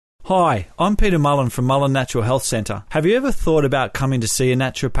Hi, I'm Peter Mullen from Mullen Natural Health Centre. Have you ever thought about coming to see a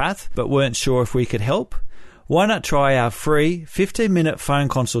naturopath but weren't sure if we could help? Why not try our free 15-minute phone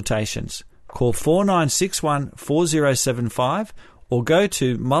consultations? Call 4961 4075 or go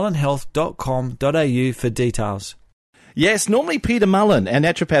to mullenhealth.com.au for details. Yes, normally Peter Mullen, our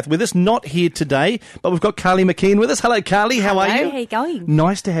naturopath, with us, not here today, but we've got Carly McKean with us. Hello, Carly. How are you? Hello, how you going?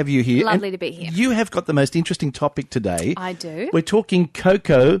 Nice to have you here. Lovely to be here. You have got the most interesting topic today. I do. We're talking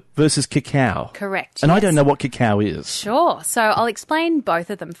cocoa versus cacao. Correct. And I yes. don't know what cacao is. Sure. So I'll explain both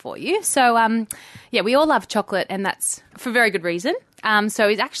of them for you. So, we all love chocolate, and that's for very good reason. So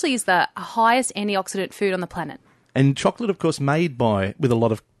it actually is the highest antioxidant food on the planet. And chocolate, of course, made with a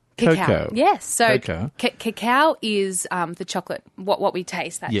lot of cocoa. Yes. So cocoa. Cacao is the chocolate, what we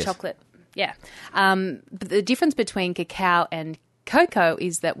taste, that Yes. chocolate. Yeah. But the difference between cacao and cocoa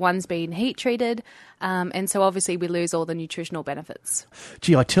is that one's been heat treated, and so obviously we lose all the nutritional benefits.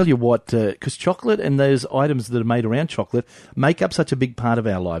 Gee, I tell you what, because chocolate and those items that are made around chocolate make up such a big part of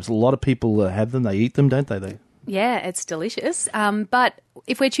our lives. A lot of people have them, they eat them, don't they? Yeah, it's delicious. But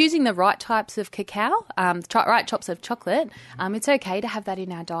if we're choosing the right types of cacao, right types of chocolate, it's okay to have that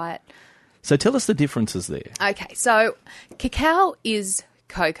in our diet. So tell us the differences there. Okay, so cacao is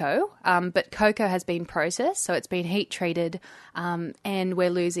cocoa, but cocoa has been processed, so it's been heat treated, and we're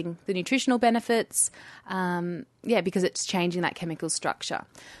losing the nutritional benefits, because it's changing that chemical structure.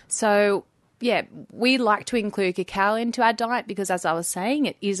 So we like to include cacao into our diet because, as I was saying,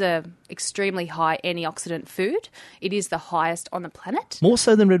 it is a extremely high antioxidant food. It is the highest on the planet. More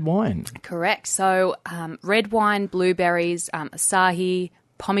so than red wine. Correct. So red wine, blueberries, acai,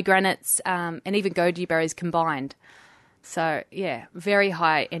 pomegranates, and even goji berries combined. So, very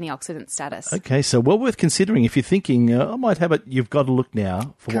high antioxidant status. Okay, so well worth considering. If you're thinking, I might have it, you've got to look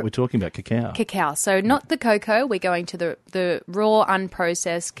now for what we're talking about, cacao. Cacao. So not the cocoa. We're going to the raw,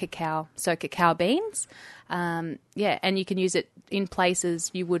 unprocessed cacao. So cacao beans. And you can use it in places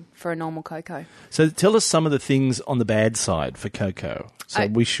you would for a normal cocoa. So tell us some of the things on the bad side for cocoa. So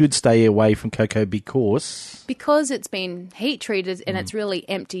we should stay away from cocoa because... Because it's been heat treated and it's really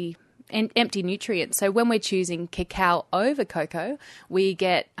empty nutrients. So when we're choosing cacao over cocoa, we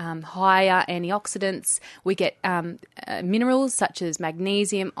get higher antioxidants. We get minerals such as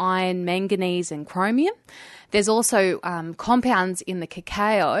magnesium, iron, manganese, and chromium. There's also compounds in the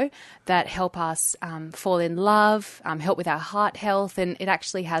cacao that help us fall in love, help with our heart health, and it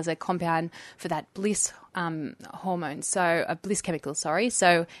actually has a compound for that bliss hormone, so a bliss chemical,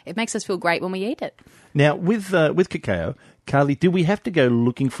 So it makes us feel great when we eat it. Now, with cacao, Carly, do we have to go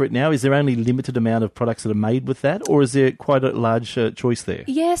looking for it now? Is there only limited amount of products that are made with that, or is there quite a large choice there?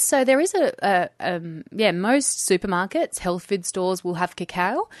 Yes, so there is most supermarkets, health food stores will have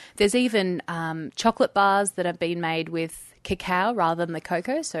cacao. There's even chocolate bars that have been made with cacao rather than the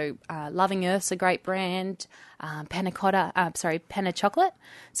cocoa. So Loving Earth's a great brand, Panna Chocolate.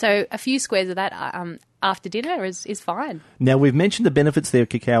 So a few squares of that after dinner is fine. Now, we've mentioned the benefits there of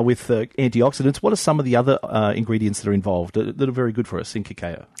cacao with antioxidants. What are some of the other ingredients that are involved that are very good for us in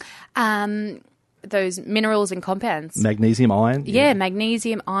cacao? Those minerals and compounds. Magnesium, iron? Yeah,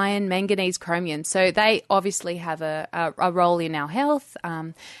 magnesium, iron, manganese, chromium. So they obviously have a role in our health,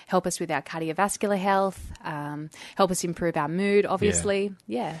 help us with our cardiovascular health, help us improve our mood, obviously.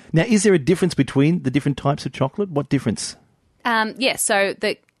 Yeah. Now, is there a difference between the different types of chocolate? What difference? So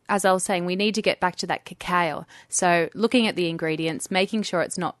as I was saying, we need to get back to that cacao. So looking at the ingredients, making sure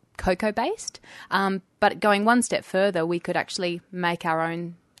it's not cocoa-based, but going one step further, we could actually make our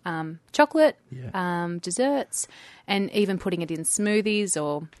own chocolate, desserts, and even putting it in smoothies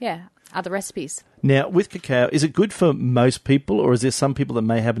or, other recipes. Now, with cacao, is it good for most people, or is there some people that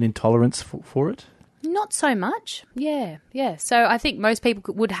may have an intolerance for it? Not so much. Yeah. So I think most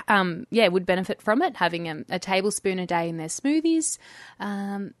people would benefit from it, having a tablespoon a day in their smoothies.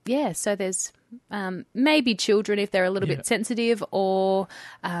 So there's maybe children if they're a little bit sensitive, or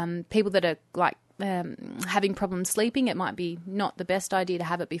people that are like having problems sleeping. It might be not the best idea to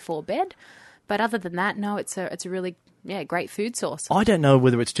have it before bed. But other than that, no, it's a really great food source. I don't know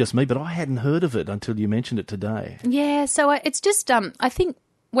whether it's just me, but I hadn't heard of it until you mentioned it today. Yeah, so it's just I think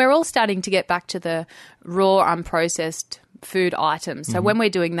we're all starting to get back to the raw, unprocessed food items. So when we're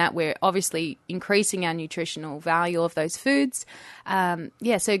doing that, we're obviously increasing our nutritional value of those foods.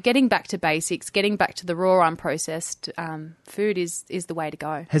 So getting back to basics, getting back to the raw, unprocessed food is the way to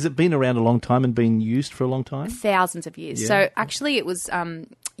go. Has it been around a long time and been used for a long time? Thousands of years. Yeah. So actually it was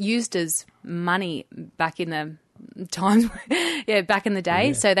used as money back in the times, back in the day.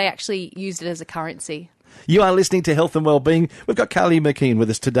 Yeah. So they actually used it as a currency. You are listening to Health and Wellbeing. We've got Carly McKean with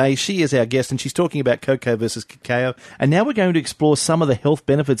us today. She is our guest and she's talking about cocoa versus cacao. And now we're going to explore some of the health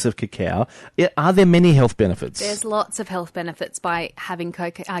benefits of cacao. Are there many health benefits? There's lots of health benefits by having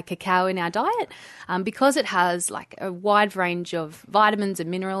cacao in our diet because it has like a wide range of vitamins and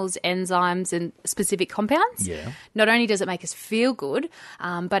minerals, enzymes and specific compounds. Yeah. Not only does it make us feel good,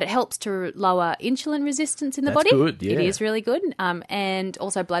 but it helps to lower insulin resistance in the That's body. good, yeah. It is really good. And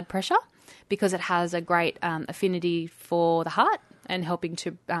also blood pressure, because it has a great affinity for the heart and helping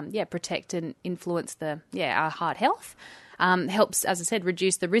to protect and influence our heart health. Helps, as I said,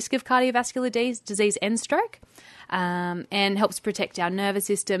 reduce the risk of cardiovascular disease and stroke, and helps protect our nervous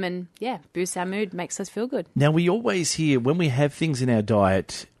system and boosts our mood, makes us feel good. Now, we always hear when we have things in our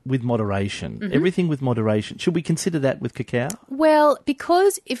diet with moderation, everything with moderation. Should we consider that with cacao? Well,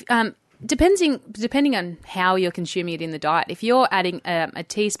 because if depending on how you're consuming it in the diet, if you're adding a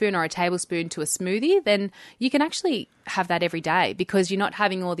teaspoon or a tablespoon to a smoothie, then you can actually have that every day because you're not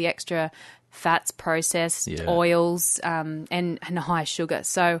having all the extra fats, processed oils, and high sugar.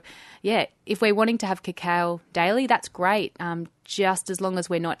 So, if we're wanting to have cacao daily, that's great, just as long as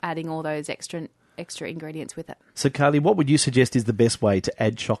we're not adding all those extra ingredients with it. So, Carly, what would you suggest is the best way to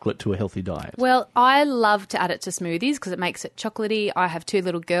add chocolate to a healthy diet? Well, I love to add it to smoothies because it makes it chocolatey. I have 2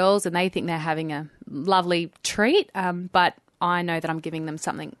 little girls and they think they're having a lovely treat, but I know that I'm giving them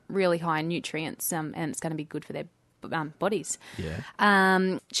something really high in nutrients and it's going to be good for their bodies.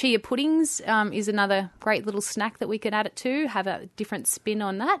 Yeah. Chia puddings is another great little snack that we could add it to, have a different spin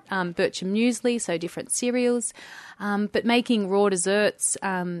on that. Bircham muesli, so different cereals. But making raw desserts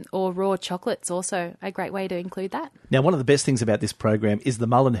or raw chocolate's also a great way to include that. Now, one of the best things about this program is the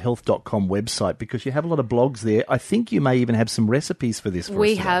mullenhealth.com website because you have a lot of blogs there. I think you may even have some recipes for this for us We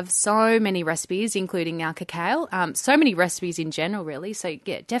today. have so many recipes, including our cacao, so many recipes in general, really. So,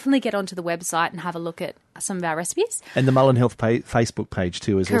 definitely get onto the website and have a look at some of our recipes. And the Mullen Health Facebook page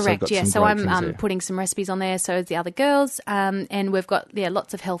too has also Correct, got yeah. some So great things I'm there. putting some recipes on there, so is the other girls. And we've got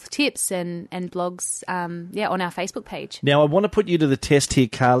lots of health tips and blogs on our Facebook page. Now, I want to put you to the test here,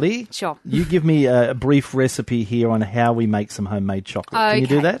 Carly. Sure. You give me a brief recipe here on how we make some homemade chocolate. Okay. Can you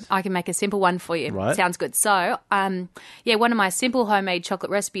do that? I can make a simple one for you. Right. Sounds good. So, one of my simple homemade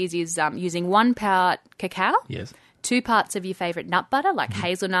chocolate recipes is using 1 part cacao. Yes. 2 parts of your favourite nut butter, like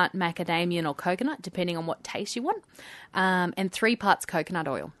hazelnut, macadamian or coconut, depending on what taste you want, and 3 parts coconut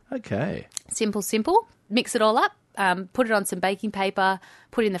oil. Okay. Simple. Mix it all up, put it on some baking paper,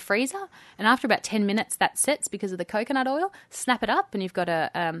 put it in the freezer, and after about 10 minutes that sets because of the coconut oil, snap it up and you've got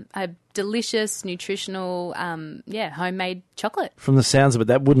a delicious, nutritional, homemade chocolate. From the sounds of it,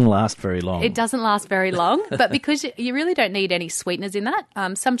 that wouldn't last very long. It doesn't last very long, but because you really don't need any sweeteners in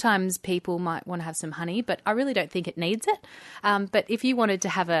that. Sometimes people might want to have some honey, but I really don't think it needs it. But if you wanted to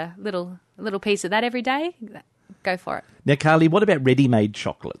have a little piece of that every day, go for it. Now, Carly, what about ready-made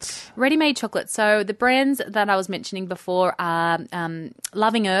chocolates? Ready-made chocolate. So the brands that I was mentioning before are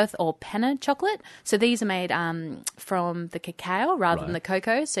Loving Earth or Penna chocolate. So these are made from the cacao rather than the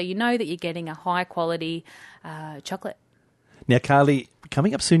cocoa. So you know that you're getting a high-quality chocolate. Now, Carly,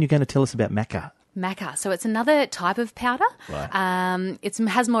 coming up soon, you're going to tell us about maca. Maca. So it's another type of powder. Right. It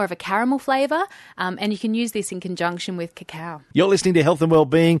has more of a caramel flavour, and you can use this in conjunction with cacao. You're listening to Health and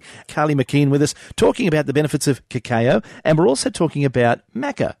Wellbeing. Carly McKean with us, talking about the benefits of cacao, and we're also talking about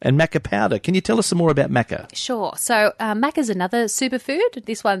maca and maca powder. Can you tell us some more about maca? Sure. So maca is another superfood.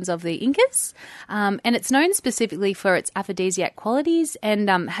 This one's of the Incas, and it's known specifically for its aphrodisiac qualities and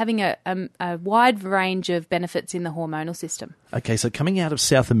having a wide range of benefits in the hormonal system. Okay, so coming out of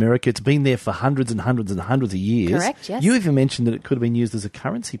South America, it's been there for hundreds and hundreds and hundreds of years. Correct, yes. You even mentioned that it could have been used as a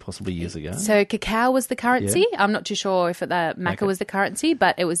currency possibly years ago. So cacao was the currency. Yeah. I'm not too sure if the maca was the currency,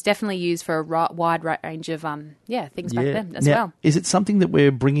 but it was definitely used for a wide range of things back then as well. Is it something that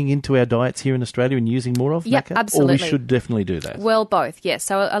we're bringing into our diets here in Australia and using more of, yep, maca? Absolutely. Or we should definitely do that? Well, both, yes.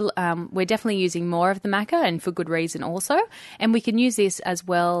 So we're definitely using more of the maca and for good reason also. And we can use this as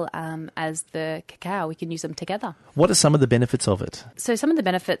well as the cacao. We can use them together. What are some of the benefits of it? So some of the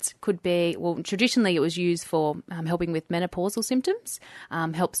benefits could be, well, traditionally it was used for helping with menopausal symptoms,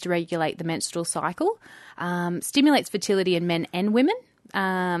 helps to regulate the menstrual cycle, stimulates fertility in men and women,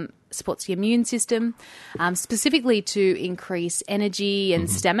 supports the immune system, specifically to increase energy and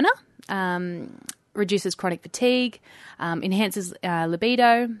stamina, reduces chronic fatigue, enhances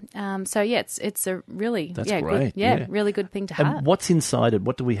libido. It's a really great. Good, really good thing to have. And what's inside it?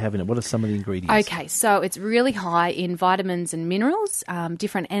 What do we have in it? What are some of the ingredients? Okay, so it's really high in vitamins and minerals,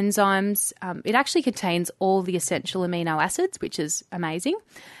 different enzymes. It actually contains all the essential amino acids, which is amazing,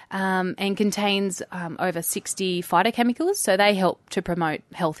 and contains over 60 phytochemicals, so they help to promote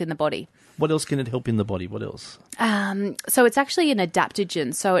health in the body. What else can it help in the body? What else? So it's actually an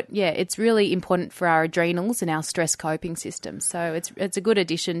adaptogen. So it's really important for our adrenals and our stress coping system. So it's a good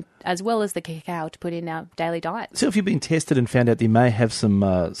addition as well as the cacao to put in our daily diet. So if you've been tested and found out that you may have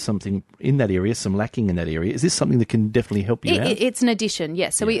something in that area, some lacking in that area, is this something that can definitely help you out? It's an addition,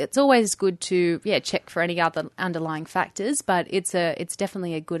 yes. So it's always good to check for any other underlying factors, but it's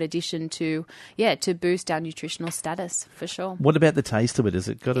definitely a good addition to boost our nutritional status for sure. What about the taste of it? Has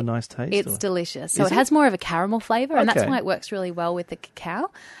it got a nice taste? It's delicious. So it has more of a caramel flavour, and that's why it works really well with the cacao.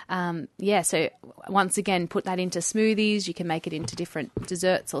 So once again, put that into smoothies. You can make it into different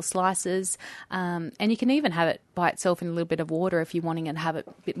desserts or slices, and you can even have it by itself in a little bit of water if you're wanting to have it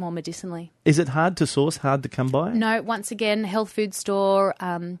a bit more medicinally. Is it hard to source, hard to come by? No, once again, health food store,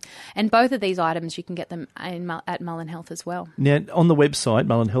 and both of these items you can get them at Mullen Health as well. Now, on the website,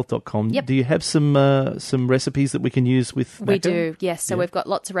 mullenhealth.com, do you have some recipes that we can use with maca? We do, yes. So we've got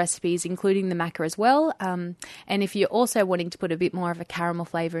lots of recipes, including the maca as well. And if you're also wanting to put a bit more of a caramel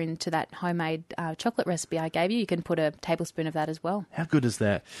flavour into that homemade chocolate recipe I gave you, you can put a tablespoon of that as well. How good is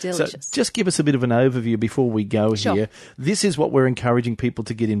that? Delicious. So just give us a bit of an overview before we go Sure. here. This is what we're encouraging people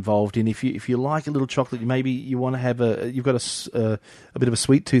to get involved in. If you like a little chocolate, maybe you want to have you've got a bit of a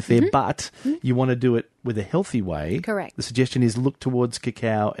sweet tooth there, but you want to do it with a healthy way. Correct. The suggestion is look towards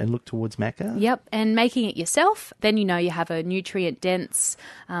cacao and look towards maca. Yep, and making it yourself, then you have a nutrient-dense,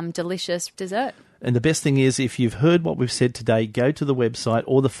 delicious dessert. And the best thing is, if you've heard what we've said today, go to the website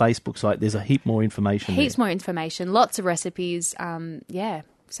or the Facebook site. There's a heap more information Heaps more information, lots of recipes,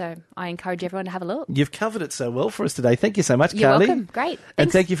 So I encourage everyone to have a look. You've covered it so well for us today. Thank you so much, You're Carly. welcome. Great. Thanks.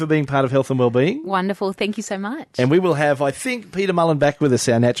 And thank you for being part of Health and Wellbeing. Wonderful. Thank you so much. And we will have, I think, Peter Mullen back with us,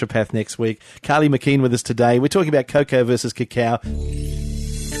 our naturopath, next week. Carly McKean with us today. We're talking about cocoa versus cacao.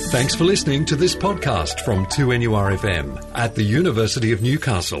 Thanks for listening to this podcast from 2NURFM at the University of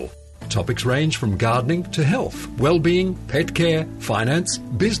Newcastle. Topics range from gardening to health, well-being, pet care, finance,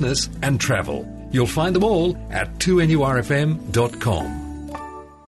 business and travel. You'll find them all at 2NURFM.com.